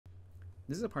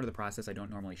This is a part of the process I don't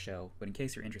normally show, but in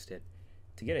case you're interested,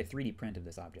 to get a 3D print of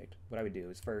this object, what I would do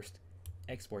is first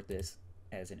export this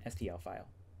as an STL file.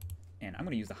 And I'm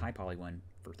going to use the high poly one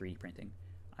for 3D printing.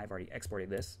 I've already exported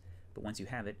this, but once you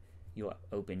have it, you'll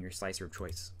open your slicer of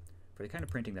choice. For the kind of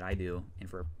printing that I do, and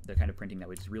for the kind of printing that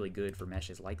was really good for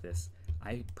meshes like this,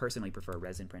 I personally prefer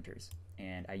resin printers,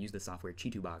 and I use the software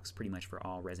Box pretty much for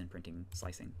all resin printing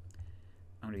slicing.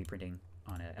 I'm going to be printing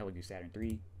on a Elegoo Saturn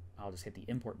 3. I'll just hit the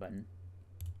import button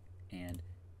and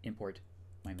import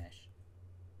my mesh.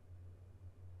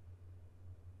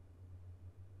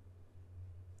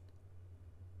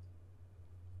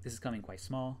 This is coming quite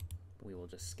small, but we will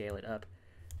just scale it up.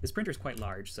 This printer is quite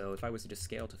large, so if I was to just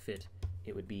scale to fit,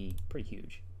 it would be pretty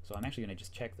huge. So I'm actually going to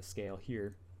just check the scale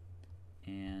here,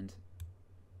 and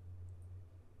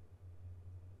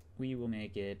we will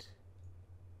make it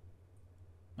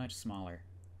much smaller.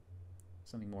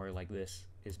 Something more like this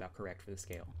is about correct for the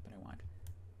scale that I want.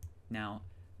 Now,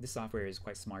 this software is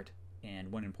quite smart,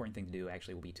 and one important thing to do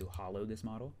actually will be to hollow this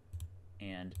model.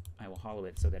 And I will hollow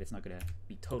it so that it's not going to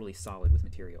be totally solid with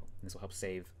material. And this will help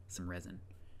save some resin.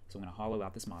 So I'm going to hollow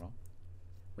out this model,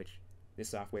 which this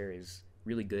software is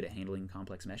really good at handling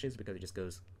complex meshes because it just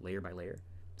goes layer by layer.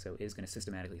 So it is going to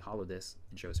systematically hollow this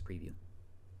and show us a preview.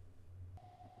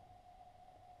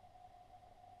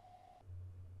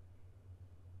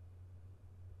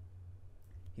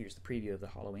 Here's the preview of the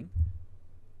hollowing.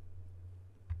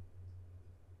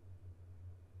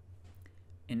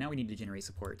 And now we need to generate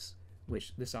supports,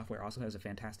 which this software also has a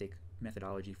fantastic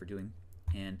methodology for doing.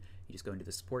 And you just go into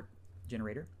the support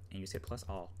generator and you just hit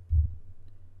 +all.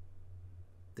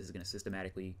 This is going to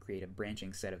systematically create a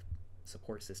branching set of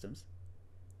support systems.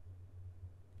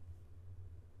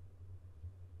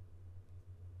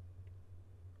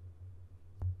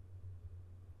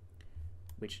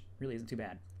 Which really isn't too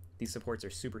bad. These supports are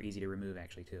super easy to remove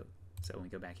actually too. So when we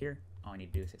go back here, all I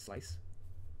need to do is hit slice.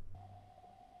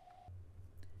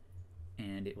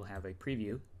 And it will have a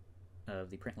preview of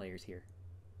the print layers here,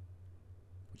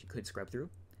 which you could scrub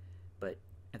through. But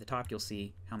at the top you'll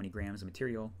see how many grams of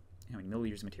material, how many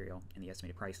milliliters of material, and the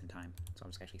estimated price and time. So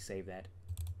I'll just actually save that.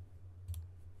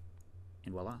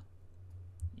 And voila.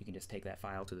 You can just take that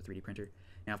file to the 3D printer.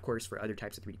 Now of course for other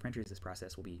types of 3D printers this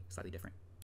process will be slightly different.